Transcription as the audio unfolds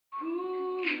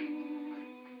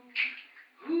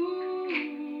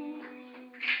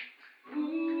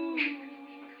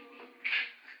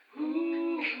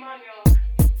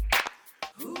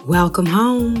Welcome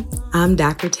home. I'm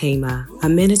Dr. Tama, a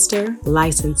minister,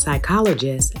 licensed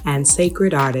psychologist, and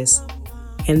sacred artist.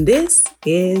 And this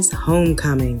is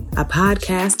Homecoming, a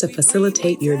podcast to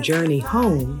facilitate your journey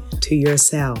home to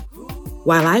yourself.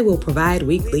 While I will provide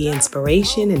weekly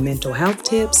inspiration and mental health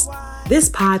tips, this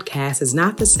podcast is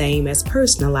not the same as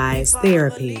personalized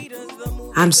therapy.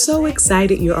 I'm so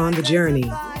excited you're on the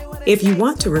journey. If you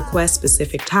want to request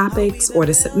specific topics or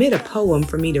to submit a poem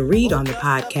for me to read on the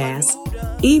podcast,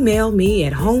 email me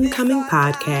at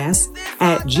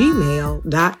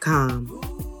homecomingpodcast@gmail.com.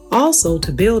 Also,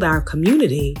 to build our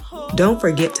community, don't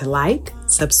forget to like,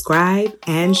 subscribe,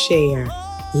 and share.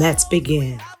 Let's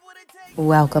begin.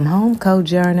 Welcome home,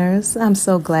 Cojourners. I'm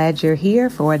so glad you're here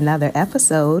for another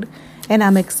episode, and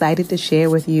I'm excited to share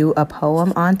with you a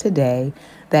poem on today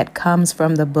that comes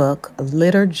from the book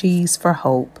Liturgies for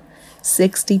Hope,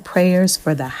 60 Prayers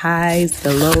for the Highs,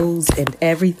 the Lows, and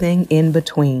Everything in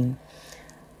Between,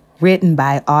 written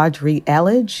by Audrey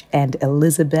Elledge and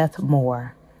Elizabeth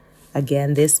Moore.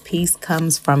 Again, this piece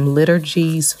comes from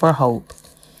Liturgies for Hope,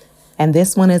 and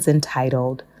this one is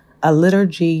entitled, A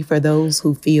Liturgy for Those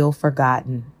Who Feel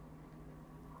Forgotten.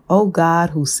 O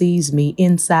God, who sees me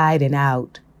inside and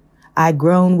out, I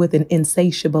groan with an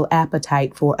insatiable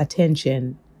appetite for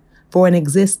attention, for an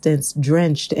existence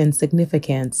drenched in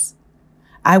significance.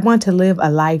 I want to live a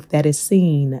life that is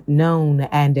seen, known,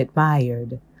 and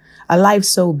admired, a life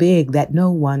so big that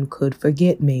no one could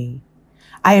forget me.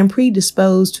 I am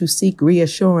predisposed to seek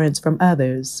reassurance from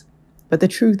others, but the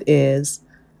truth is,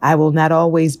 I will not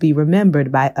always be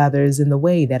remembered by others in the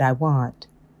way that I want.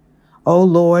 O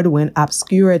Lord, when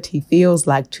obscurity feels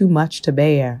like too much to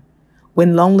bear,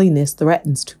 when loneliness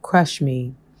threatens to crush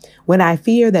me, when I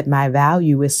fear that my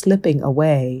value is slipping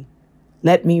away,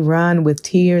 let me run with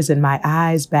tears in my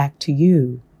eyes back to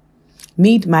you.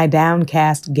 Meet my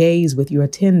downcast gaze with your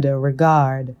tender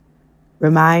regard.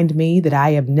 Remind me that I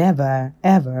am never,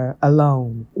 ever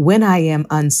alone. When I am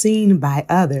unseen by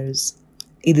others,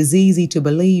 it is easy to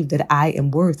believe that I am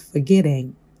worth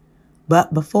forgetting.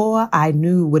 But before I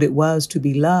knew what it was to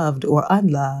be loved or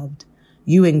unloved,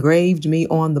 you engraved me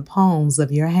on the palms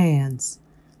of your hands,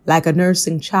 like a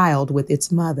nursing child with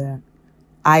its mother.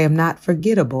 I am not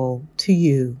forgettable to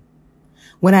you.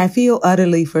 When I feel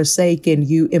utterly forsaken,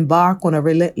 you embark on a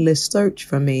relentless search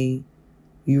for me.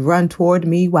 You run toward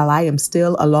me while I am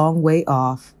still a long way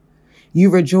off.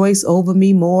 You rejoice over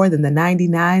me more than the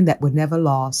 99 that were never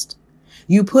lost.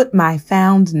 You put my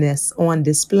foundness on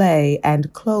display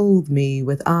and clothe me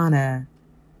with honor.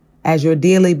 As your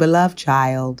dearly beloved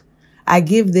child, I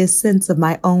give this sense of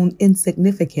my own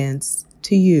insignificance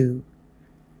to you.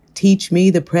 Teach me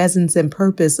the presence and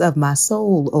purpose of my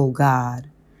soul, O God,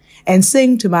 and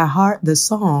sing to my heart the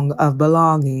song of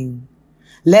belonging.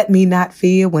 Let me not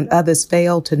fear when others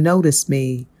fail to notice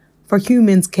me, for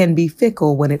humans can be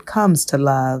fickle when it comes to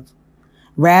love.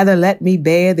 Rather, let me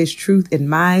bear this truth in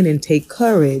mind and take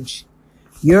courage.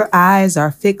 Your eyes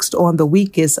are fixed on the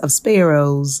weakest of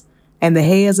sparrows, and the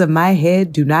hairs of my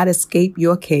head do not escape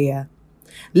your care.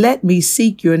 Let me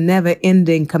seek your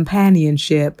never-ending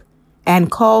companionship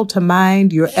and call to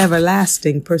mind your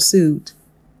everlasting pursuit,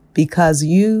 because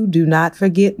you do not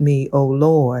forget me, O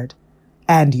Lord,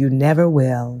 and you never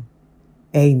will.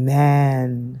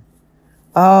 Amen.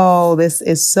 Oh, this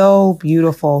is so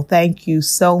beautiful. Thank you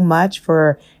so much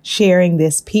for sharing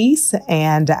this piece,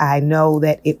 and I know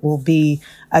that it will be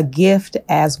a gift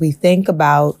as we think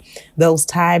about those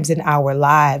times in our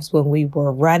lives when we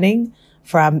were running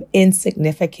from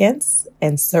insignificance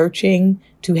and searching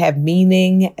to have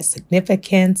meaning,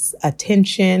 significance,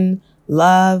 attention,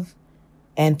 love,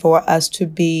 and for us to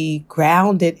be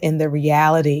grounded in the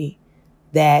reality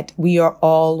that we are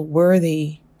all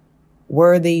worthy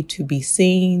to be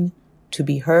seen, to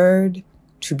be heard,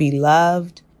 to be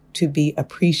loved, to be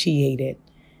appreciated.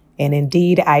 And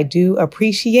indeed, I do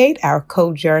appreciate our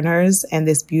Cojourners and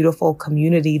this beautiful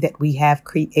community that we have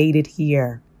created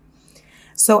here.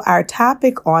 So our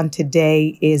topic on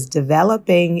today is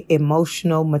developing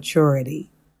emotional maturity.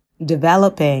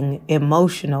 Developing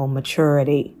emotional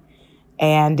maturity.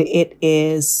 And it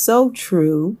is so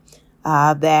true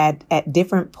that at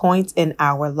different points in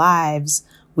our lives,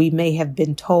 we may have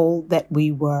been told that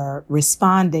we were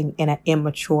responding in an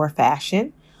immature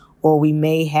fashion, or we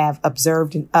may have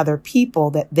observed in other people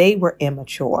that they were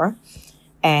immature.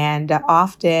 And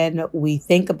often we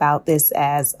think about this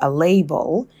as a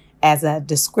label, as a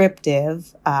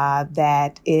descriptive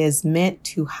that is meant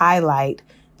to highlight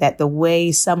that the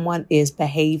way someone is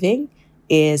behaving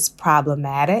is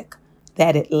problematic,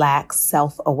 that it lacks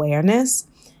self-awareness,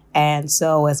 And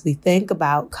so as we think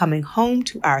about coming home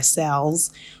to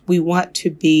ourselves, we want to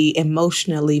be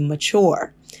emotionally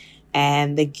mature.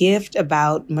 And the gift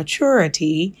about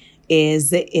maturity is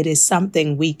that it is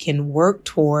something we can work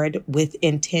toward with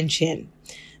intention.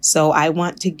 So I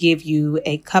want to give you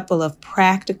a couple of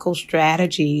practical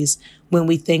strategies when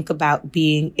we think about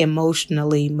being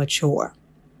emotionally mature.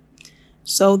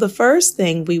 So the first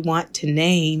thing we want to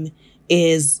name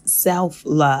is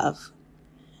self-love.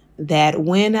 That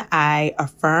when I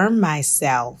affirm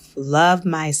myself, love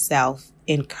myself,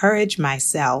 encourage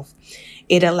myself,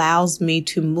 it allows me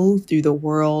to move through the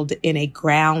world in a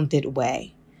grounded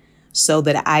way so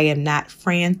that I am not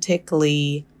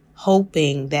frantically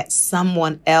hoping that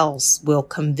someone else will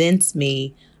convince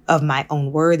me of my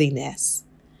own worthiness.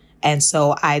 And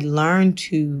so I learn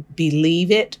to believe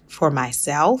it for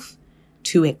myself,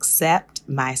 to accept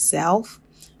myself,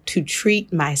 to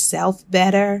treat myself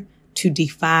better, to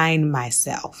define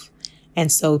myself.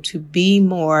 And so to be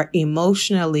more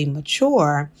emotionally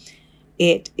mature,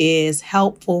 it is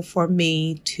helpful for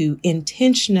me to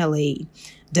intentionally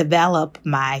develop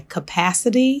my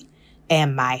capacity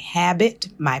and my habit,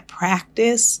 my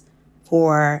practice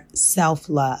for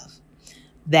self-love.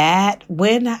 That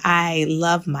when I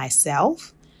love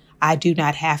myself, I do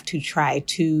not have to try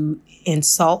to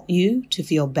insult you to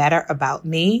feel better about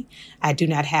me. I do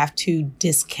not have to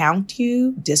discount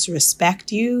you,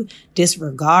 disrespect you,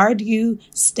 disregard you,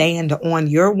 stand on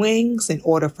your wings in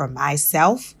order for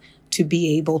myself to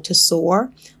be able to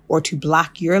soar, or to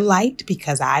block your light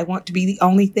because I want to be the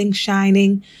only thing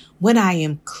shining. When I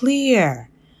am clear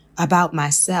about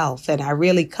myself and I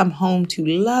really come home to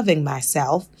loving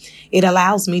myself, it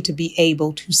allows me to be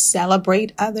able to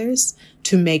celebrate others,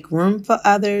 to make room for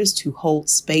others, to hold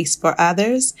space for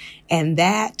others. And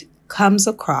that comes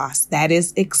across, that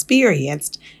is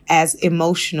experienced as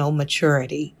emotional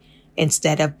maturity.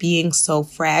 Instead of being so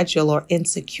fragile or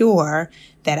insecure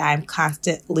that I'm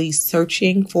constantly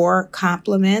searching for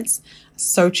compliments,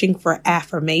 searching for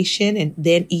affirmation, and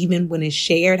then even when it's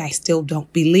shared, I still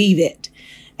don't believe it.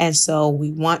 And so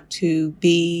we want to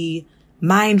be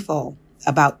mindful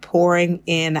about pouring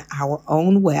in our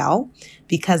own well,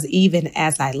 because even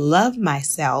as I love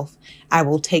myself, I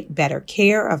will take better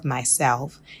care of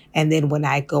myself. And then when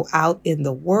I go out in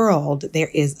the world,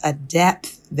 there is a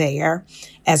depth there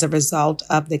as a result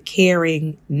of the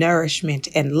caring, nourishment,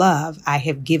 and love I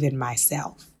have given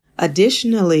myself.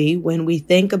 Additionally, when we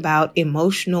think about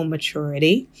emotional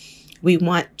maturity, we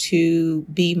want to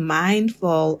be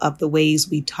mindful of the ways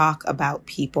we talk about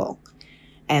people.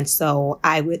 And so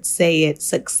I would say it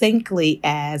succinctly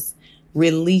as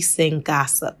releasing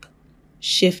gossip,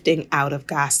 shifting out of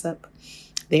gossip.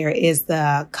 There is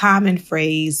the common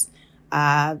phrase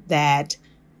that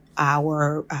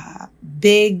our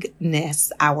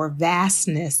bigness, our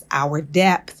vastness, our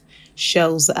depth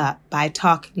shows up by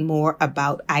talking more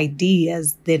about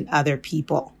ideas than other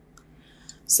people.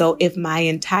 So if my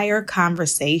entire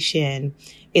conversation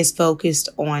is focused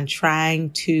on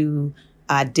trying to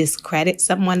discredit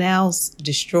someone else,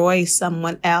 destroy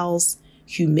someone else,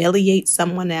 humiliate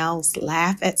someone else,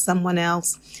 laugh at someone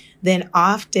else, then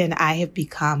often I have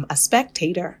become a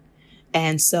spectator.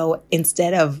 And so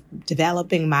instead of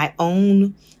developing my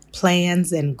own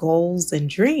plans and goals and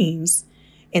dreams,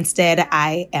 instead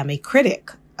I am a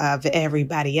critic of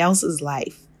everybody else's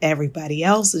life, everybody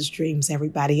else's dreams,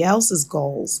 everybody else's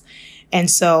goals. And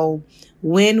so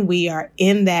when we are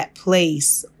in that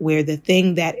place where the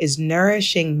thing that is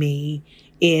nourishing me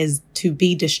is to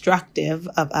be destructive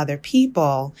of other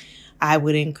people, I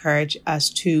would encourage us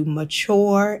to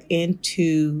mature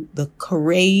into the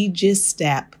courageous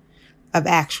step of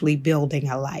actually building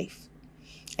a life.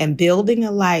 And building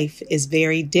a life is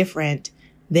very different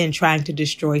than trying to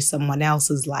destroy someone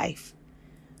else's life.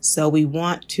 So we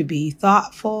want to be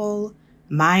thoughtful,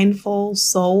 mindful,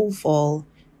 soulful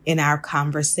in our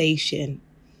conversation.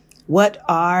 What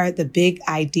are the big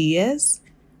ideas,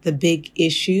 the big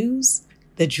issues,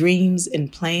 the dreams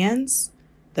and plans,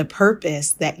 the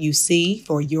purpose that you see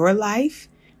for your life,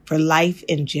 for life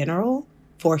in general,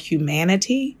 for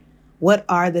humanity? What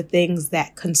are the things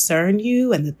that concern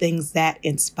you and the things that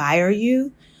inspire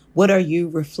you? What are you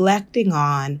reflecting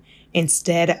on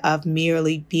instead of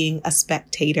merely being a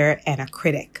spectator and a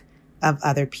critic of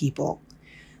other people?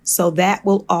 So that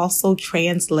will also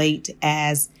translate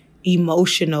as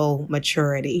emotional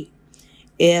maturity.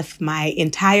 If my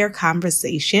entire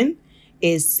conversation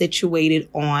is situated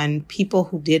on people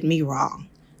who did me wrong,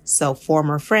 so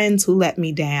former friends who let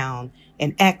me down,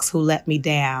 an ex who let me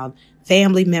down,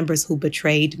 family members who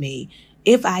betrayed me,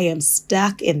 If I am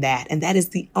stuck in that, and that is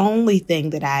the only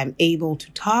thing that I'm able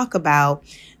to talk about,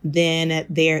 then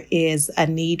there is a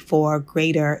need for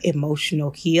greater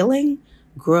emotional healing,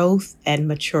 growth, and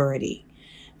maturity.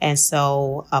 And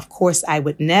so, of course, I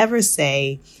would never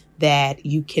say that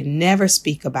you can never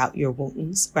speak about your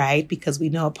wounds, right? Because we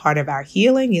know a part of our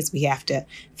healing is we have to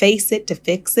face it to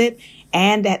fix it.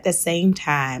 And at the same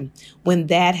time, when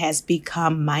that has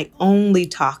become my only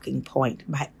talking point,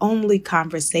 my only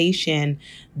conversation,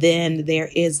 then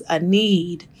there is a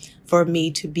need for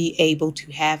me to be able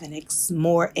to have an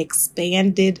more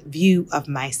expanded view of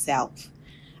myself.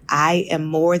 I am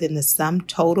more than the sum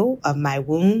total of my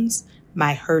wounds,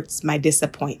 my hurts, my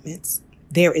disappointments.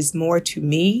 There is more to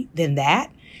me than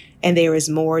that, and there is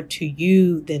more to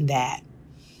you than that.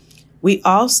 We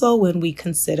also, when we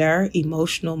consider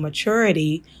emotional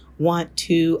maturity, want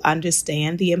to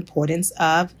understand the importance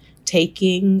of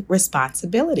taking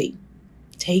responsibility,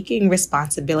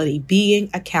 being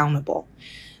accountable.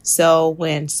 So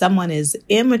when someone is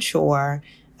immature,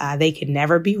 they can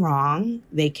never be wrong.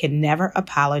 They can never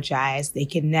apologize. They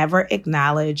can never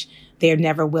acknowledge. They're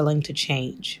never willing to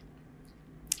change.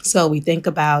 So we think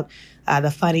about the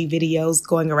funny videos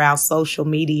going around social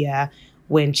media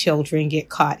when children get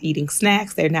caught eating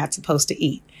snacks they're not supposed to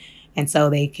eat. And so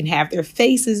they can have their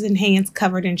faces and hands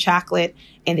covered in chocolate,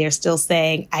 and they're still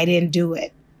saying, I didn't do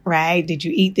it, right? Did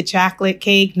you eat the chocolate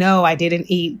cake? No, I didn't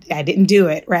do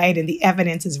it, right? And the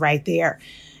evidence is right there.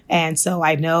 And so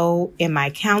I know in my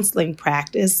counseling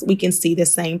practice, we can see the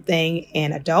same thing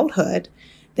in adulthood,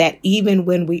 that even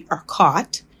when we are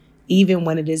caught, even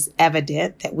when it is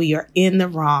evident that we are in the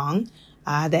wrong,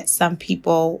 that some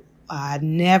people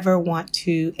never want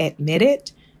to admit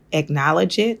it,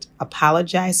 acknowledge it,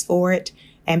 apologize for it,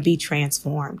 and be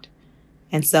transformed.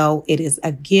 And so it is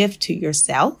a gift to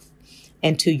yourself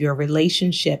and to your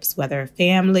relationships, whether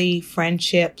family,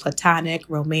 friendship, platonic,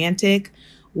 romantic,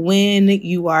 when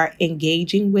you are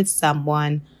engaging with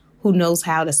someone who knows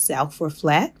how to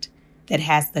self-reflect, that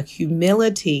has the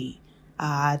humility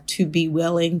to be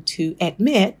willing to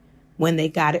admit when they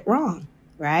got it wrong,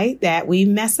 right? That we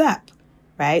mess up,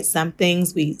 right? Some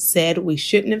things we said we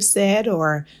shouldn't have said,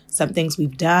 or some things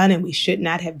we've done and we should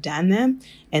not have done them.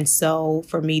 And so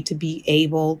for me to be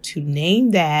able to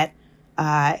name that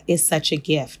is such a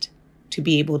gift, to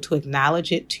be able to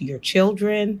acknowledge it to your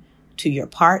children, to your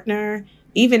partner,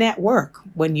 even at work.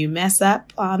 When you mess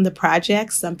up on the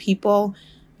project, some people,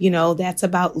 that's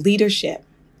about leadership,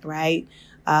 right?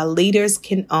 Leaders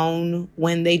can own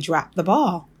when they drop the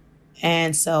ball.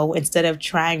 And so instead of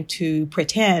trying to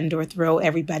pretend or throw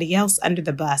everybody else under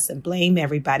the bus and blame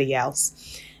everybody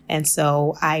else. And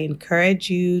so I encourage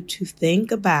you to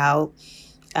think about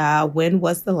when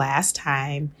was the last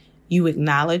time you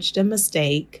acknowledged a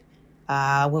mistake?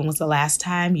 When was the last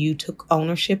time you took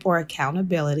ownership or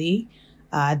accountability?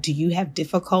 Do you have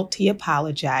difficulty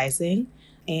apologizing?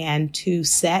 And to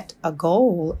set a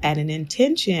goal and an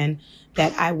intention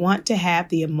that I want to have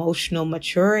the emotional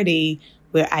maturity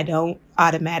where I don't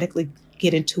automatically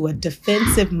get into a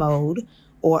defensive mode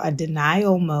or a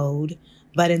denial mode,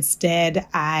 but instead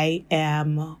I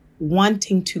am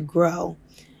wanting to grow.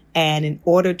 And in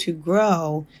order to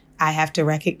grow, I have to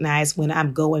recognize when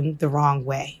I'm going the wrong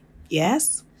way.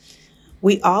 Yes?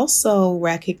 We also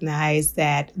recognize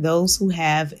that those who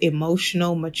have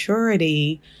emotional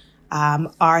maturity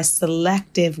are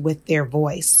selective with their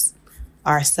voice,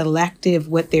 are selective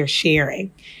with their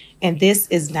sharing. And this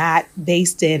is not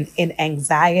based in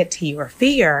anxiety or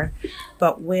fear,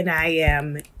 but when I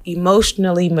am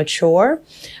emotionally mature,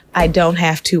 I don't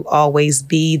have to always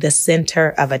be the center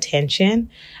of attention.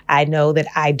 I know that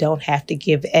I don't have to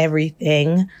give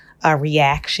everything a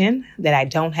reaction, that I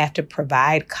don't have to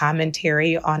provide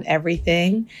commentary on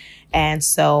everything. And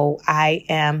so I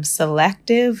am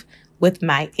selective with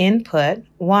my input,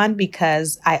 one,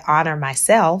 because I honor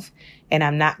myself and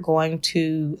I'm not going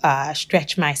to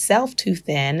stretch myself too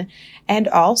thin, and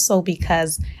also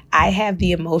because I have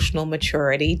the emotional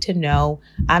maturity to know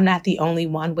I'm not the only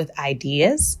one with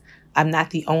ideas. I'm not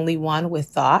the only one with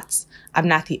thoughts. I'm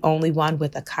not the only one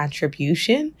with a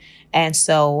contribution. And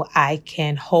so I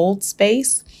can hold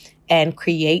space and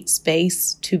create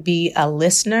space to be a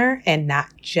listener and not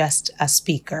just a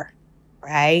speaker.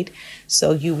 Right?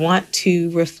 So you want to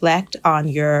reflect on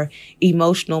your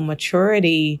emotional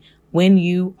maturity when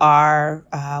you are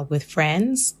with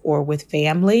friends or with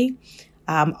family.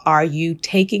 Are you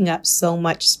taking up so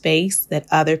much space that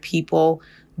other people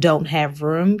don't have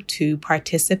room to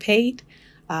participate?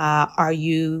 Are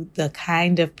you the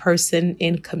kind of person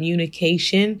in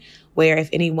communication where if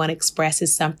anyone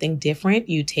expresses something different,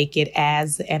 you take it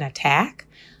as an attack?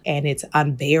 and it's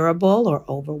unbearable or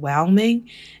overwhelming.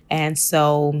 And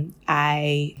so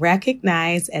I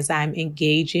recognize as I'm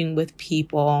engaging with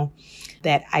people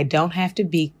that I don't have to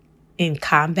be in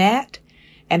combat,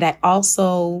 and I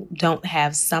also don't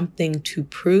have something to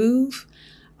prove,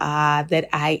 that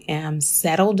I am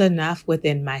settled enough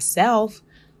within myself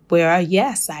where,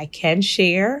 yes, I can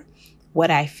share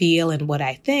what I feel and what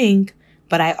I think,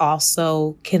 but I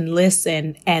also can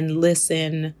listen and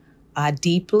listen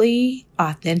deeply,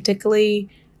 authentically,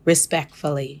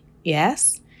 respectfully.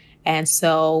 Yes. And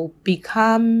so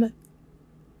become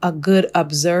a good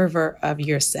observer of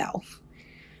yourself,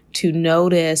 to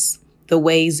notice the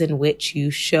ways in which you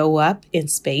show up in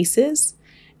spaces,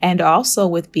 and also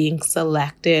with being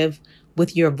selective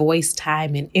with your voice,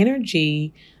 time, and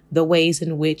energy, the ways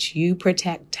in which you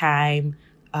protect time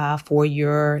for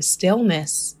your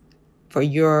stillness, for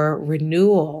your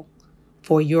renewal,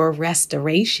 for your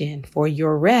restoration, for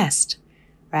your rest,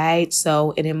 right?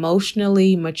 So an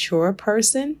emotionally mature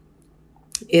person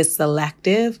is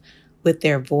selective with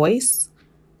their voice,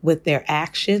 with their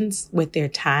actions, with their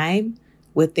time,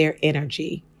 with their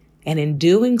energy. And in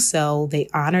doing so, they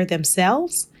honor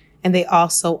themselves and they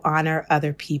also honor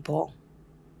other people.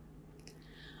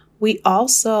 We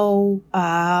also,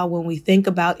 when we think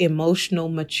about emotional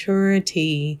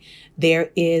maturity,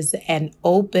 there is an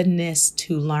openness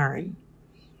to learn,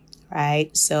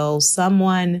 right? So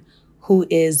someone who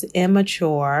is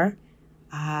immature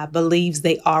believes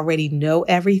they already know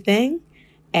everything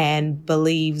and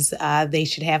believes they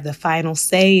should have the final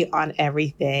say on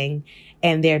everything,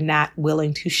 and they're not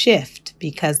willing to shift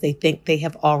because they think they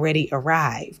have already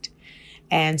arrived.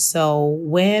 And so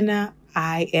when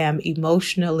I am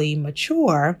emotionally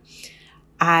mature,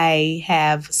 I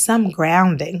have some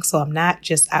grounding. So I'm not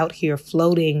just out here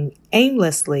floating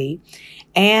aimlessly.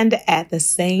 And at the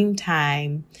same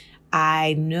time,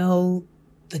 I know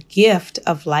the gift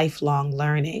of lifelong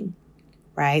learning,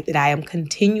 right? That I am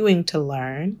continuing to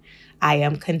learn. I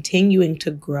am continuing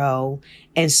to grow.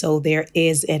 And so there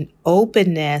is an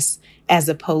openness as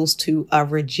opposed to a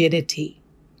rigidity,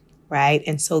 right?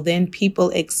 And so then people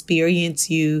experience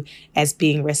you as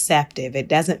being receptive. It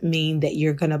doesn't mean that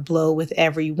you're going to blow with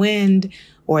every wind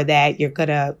or that you're going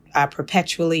to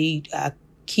perpetually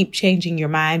keep changing your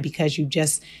mind because you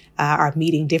just are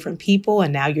meeting different people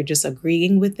and now you're just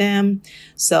agreeing with them.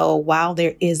 So while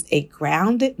there is a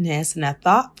groundedness and a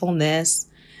thoughtfulness,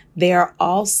 there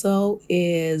also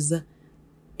is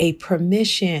a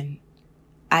permission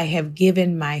I have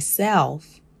given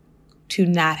myself to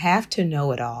not have to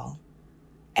know it all,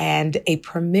 and a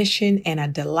permission and a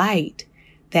delight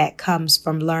that comes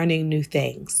from learning new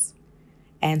things.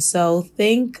 And so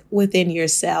think within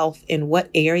yourself, in what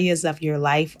areas of your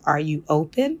life are you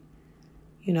open?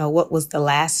 You know, what was the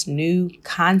last new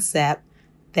concept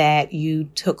that you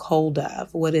took hold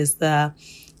of? What is the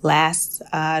last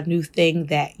new thing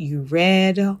that you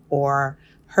read or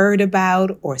heard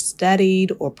about or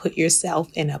studied or put yourself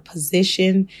in a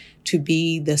position to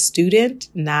be the student,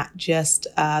 not just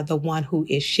the one who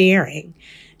is sharing?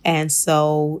 And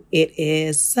so it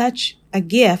is such a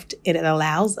gift, and it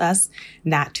allows us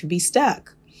not to be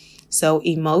stuck. So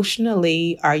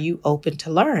emotionally, are you open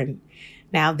to learn?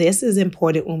 Now, this is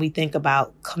important when we think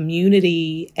about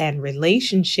community and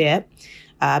relationship,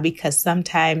 because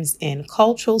sometimes in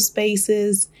cultural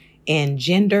spaces, in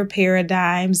gender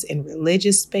paradigms, in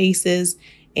religious spaces,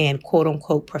 in quote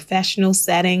unquote professional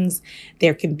settings,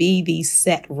 there can be these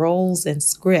set roles and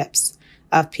scripts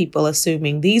of people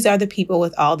assuming these are the people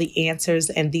with all the answers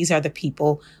and these are the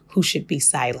people who should be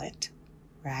silent,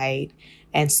 right?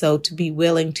 And so to be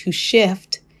willing to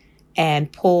shift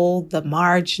and pull the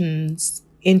margins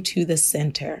into the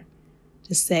center,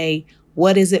 to say,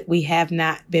 what is it we have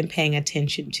not been paying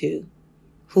attention to?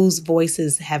 Whose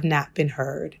voices have not been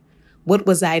heard? What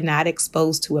was I not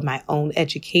exposed to in my own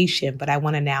education, but I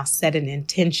want to now set an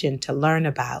intention to learn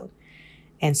about?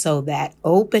 And so that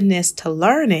openness to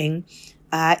learning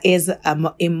is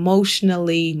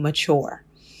emotionally mature,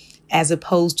 as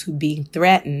opposed to being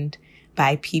threatened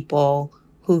by people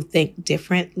who think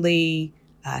differently,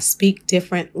 speak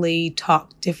differently,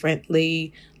 talk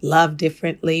differently, love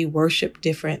differently, worship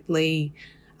differently.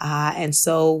 And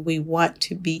so we want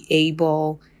to be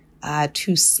able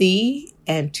to see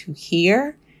and to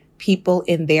hear people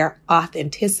in their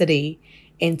authenticity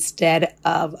instead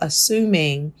of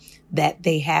assuming that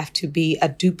they have to be a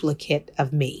duplicate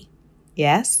of me.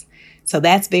 Yes? So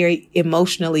that's very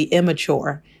emotionally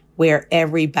immature, where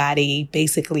everybody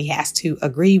basically has to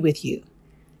agree with you.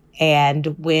 And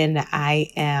when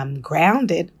I am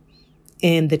grounded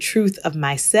in the truth of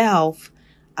myself,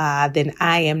 then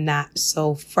I am not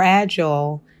so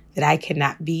fragile that I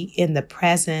cannot be in the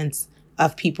presence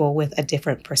of people with a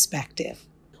different perspective.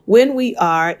 When we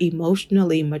are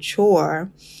emotionally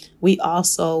mature, we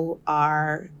also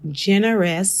are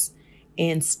generous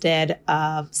instead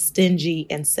of stingy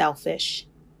and selfish,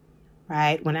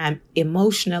 right? When I'm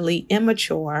emotionally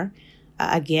immature,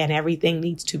 again, everything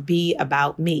needs to be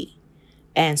about me.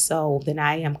 And so then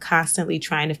I am constantly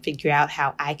trying to figure out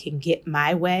how I can get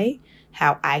my way,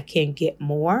 how I can get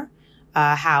more,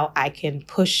 how I can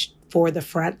push for the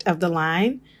front of the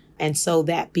line. And so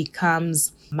that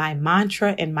becomes my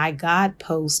mantra, and my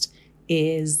guidepost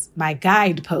is my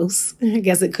guidepost. I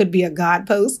guess it could be a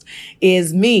guidepost,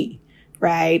 is me,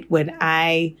 right? When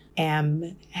I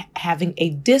am having a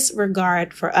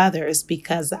disregard for others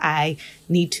because I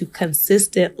need to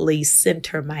consistently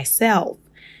center myself.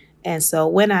 And so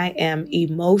when I am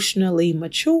emotionally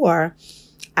mature,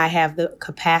 I have the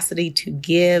capacity to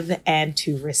give and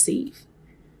to receive,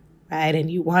 right? And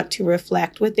you want to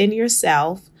reflect within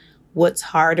yourself what's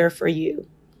harder for you.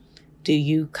 Do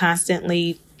you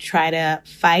constantly try to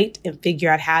fight and figure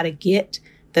out how to get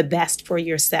the best for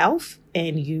yourself,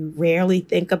 and you rarely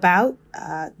think about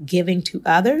giving to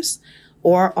others?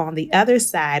 Or on the other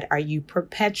side, are you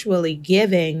perpetually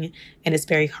giving and it's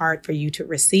very hard for you to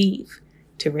receive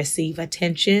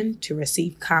attention, to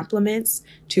receive compliments,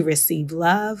 to receive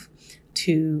love,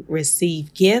 to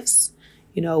receive gifts?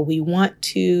 You know, we want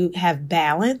to have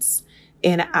balance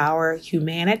in our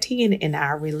humanity and in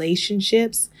our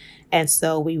relationships. And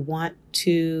so we want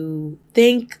to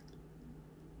think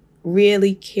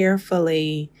really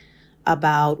carefully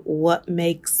about what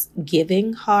makes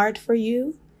giving hard for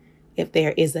you. If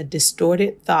there is a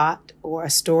distorted thought or a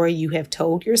story you have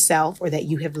told yourself or that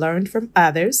you have learned from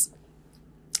others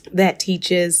that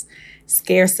teaches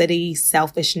scarcity,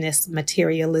 selfishness,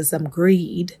 materialism,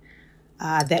 greed,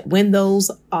 that when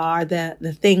those are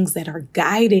the things that are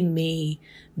guiding me,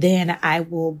 then I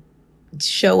will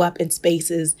show up in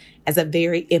spaces as a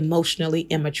very emotionally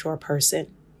immature person,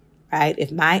 right?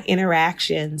 If my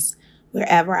interactions,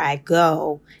 wherever I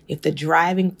go, if the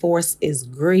driving force is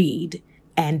greed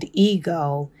and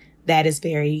ego, that is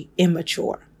very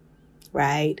immature,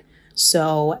 right?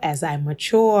 So as I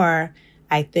mature,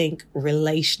 I think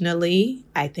relationally,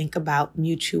 I think about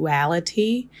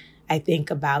mutuality, I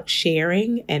think about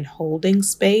sharing and holding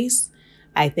space.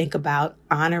 I think about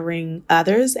honoring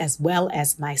others as well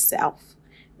as myself,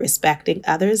 respecting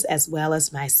others as well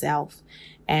as myself.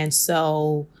 And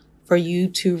so for you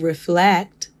to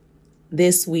reflect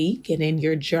this week and in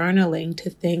your journaling to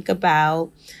think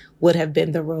about what have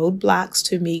been the roadblocks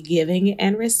to me giving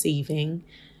and receiving,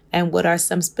 and what are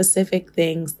some specific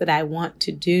things that I want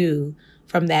to do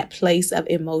from that place of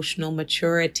emotional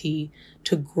maturity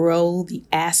to grow the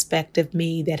aspect of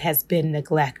me that has been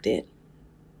neglected.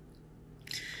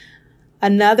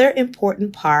 Another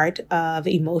important part of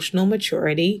emotional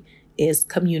maturity is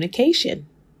communication,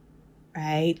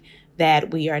 right?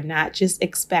 That we are not just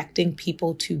expecting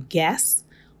people to guess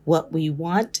what we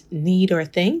want, need, or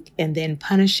think, and then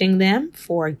punishing them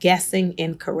for guessing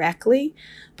incorrectly,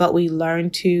 but we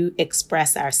learn to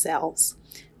express ourselves,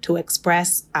 to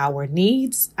express our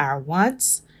needs, our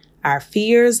wants, our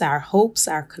fears, our hopes,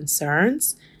 our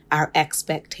concerns, our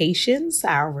expectations,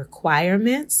 our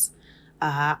requirements,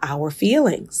 our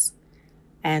feelings.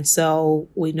 And so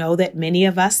we know that many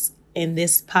of us in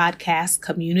this podcast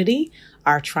community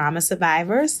are trauma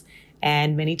survivors,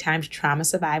 and many times trauma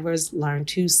survivors learn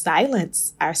to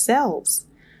silence ourselves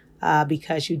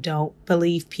because you don't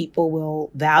believe people will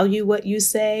value what you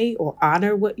say or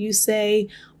honor what you say,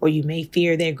 or you may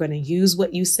fear they're going to use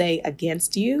what you say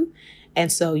against you.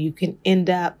 And so you can end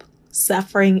up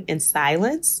suffering in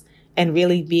silence and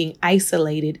really being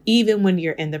isolated, even when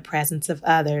you're in the presence of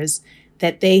others,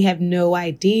 that they have no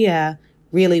idea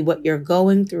really what you're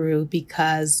going through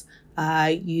because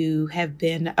you have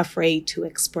been afraid to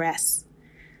express.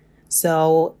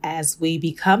 So as we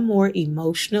become more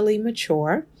emotionally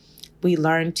mature, we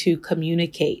learn to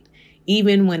communicate,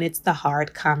 even when it's the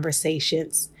hard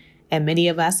conversations. And many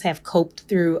of us have coped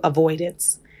through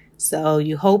avoidance. So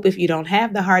you hope if you don't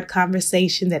have the hard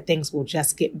conversation that things will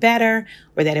just get better,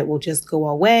 or that it will just go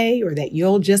away, or that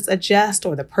you'll just adjust,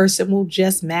 or the person will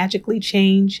just magically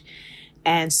change.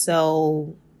 And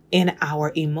so in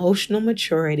our emotional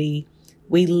maturity,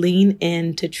 we lean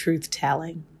into truth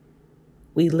telling.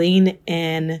 We lean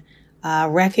in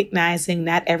recognizing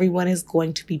not everyone is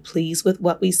going to be pleased with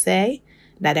what we say.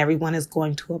 Not everyone is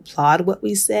going to applaud what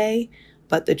we say,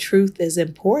 but the truth is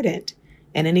important.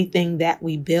 And anything that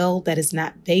we build that is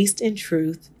not based in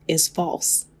truth is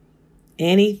false.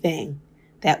 Anything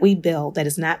that we build that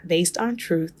is not based on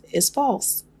truth is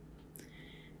false.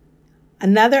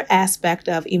 Another aspect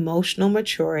of emotional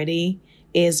maturity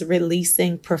is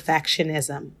releasing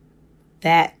perfectionism,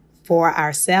 that for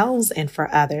ourselves and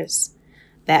for others.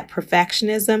 That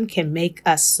perfectionism can make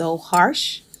us so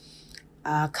harsh,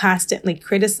 constantly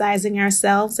criticizing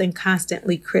ourselves and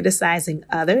constantly criticizing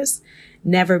others,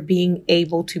 never being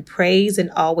able to praise and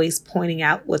always pointing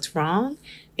out what's wrong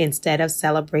instead of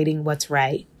celebrating what's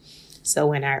right.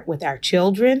 So with our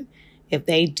children, if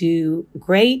they do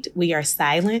great, we are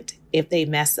silent. If they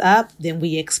mess up, then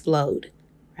we explode,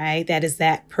 right? That is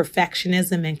that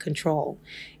perfectionism and control.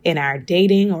 In our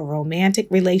dating or romantic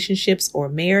relationships or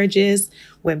marriages,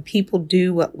 when people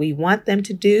do what we want them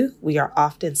to do, we are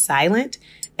often silent.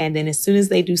 And then as soon as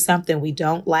they do something we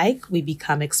don't like, we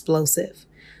become explosive.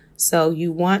 So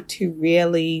you want to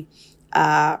really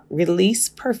release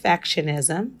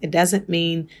perfectionism. It doesn't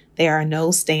mean there are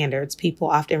no standards. People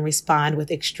often respond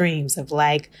with extremes of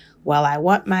like, well, I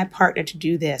want my partner to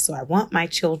do this, or I want my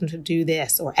children to do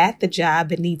this, or at the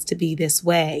job, it needs to be this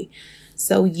way.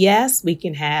 So yes, we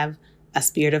can have a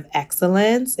spirit of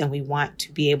excellence and we want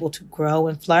to be able to grow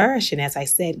and flourish. And as I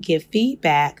said, give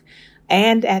feedback.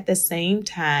 And at the same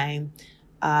time,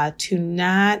 to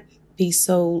not be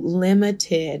so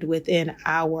limited within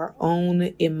our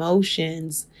own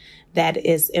emotions that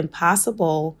it's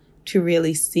impossible to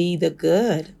really see the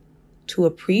good, to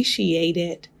appreciate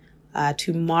it,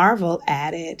 to marvel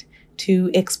at it, to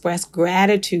express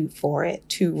gratitude for it,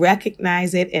 to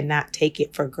recognize it and not take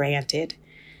it for granted.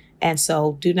 And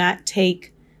so do not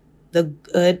take the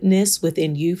goodness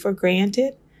within you for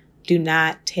granted. Do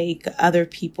not take other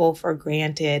people for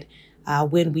granted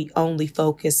when we only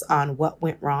focus on what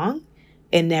went wrong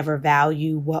and never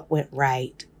value what went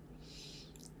right.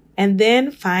 And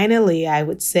then finally, I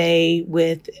would say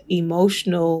with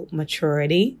emotional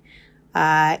maturity,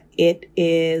 it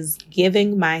is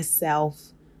giving myself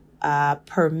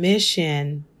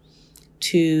permission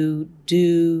to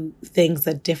do things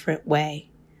a different way.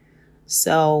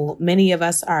 So many of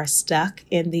us are stuck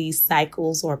in these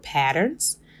cycles or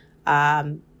patterns.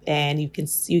 And you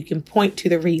can point to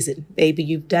the reason. Maybe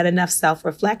you've done enough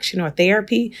self-reflection or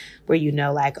therapy where you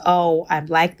know, like, oh, I'm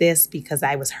like this because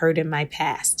I was hurt in my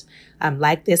past. I'm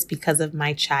like this because of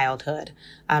my childhood.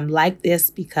 I'm like this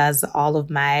because all of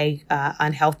my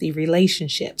unhealthy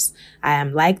relationships. I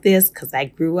am like this because I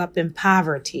grew up in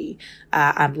poverty.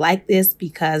 I'm like this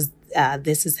because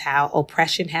this is how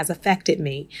oppression has affected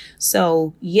me.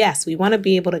 So yes, we want to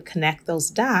be able to connect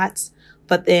those dots.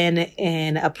 But then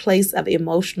in a place of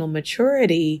emotional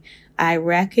maturity, I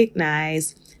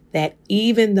recognize that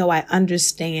even though I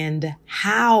understand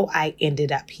how I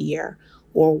ended up here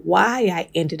or why I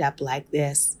ended up like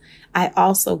this, I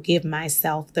also give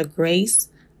myself the grace,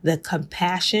 the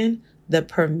compassion, the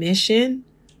permission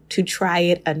to try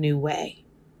it a new way,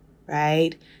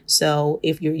 right? So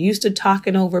if you're used to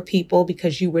talking over people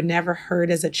because you were never heard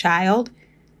as a child,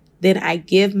 then I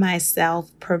give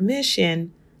myself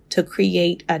permission to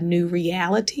create a new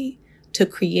reality, to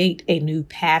create a new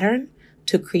pattern,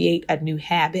 to create a new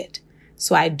habit.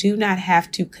 So I do not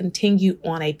have to continue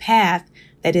on a path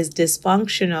that is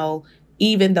dysfunctional,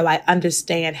 even though I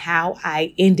understand how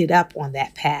I ended up on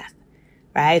that path,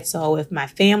 right? So if my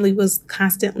family was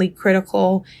constantly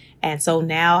critical, and so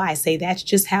now I say that's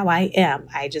just how I am.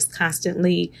 I just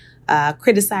constantly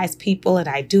criticize people and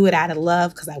I do it out of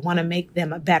love because I want to make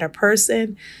them a better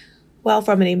person. Well,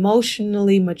 from an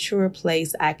emotionally mature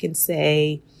place, I can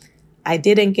say I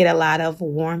didn't get a lot of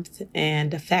warmth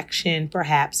and affection,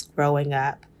 perhaps growing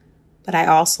up, but I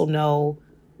also know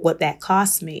what that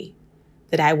cost me,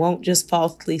 that I won't just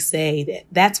falsely say that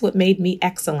that's what made me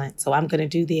excellent. So I'm going to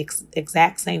do the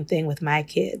exact same thing with my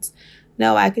kids.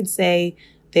 No, I can say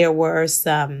there were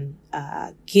some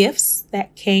gifts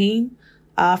that came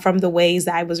from the ways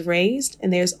I was raised.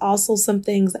 And there's also some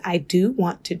things I do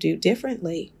want to do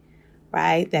differently.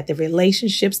 Right? That the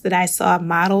relationships that I saw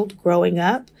modeled growing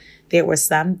up, there were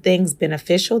some things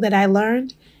beneficial that I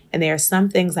learned, and there are some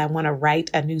things I want to write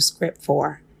a new script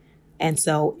for. And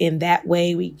so in that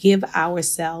way, we give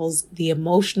ourselves the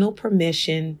emotional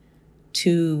permission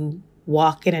to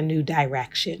walk in a new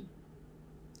direction.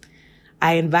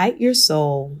 I invite your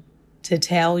soul to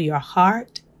tell your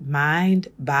heart, mind,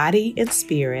 body, and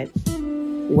spirit,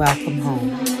 welcome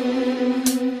home.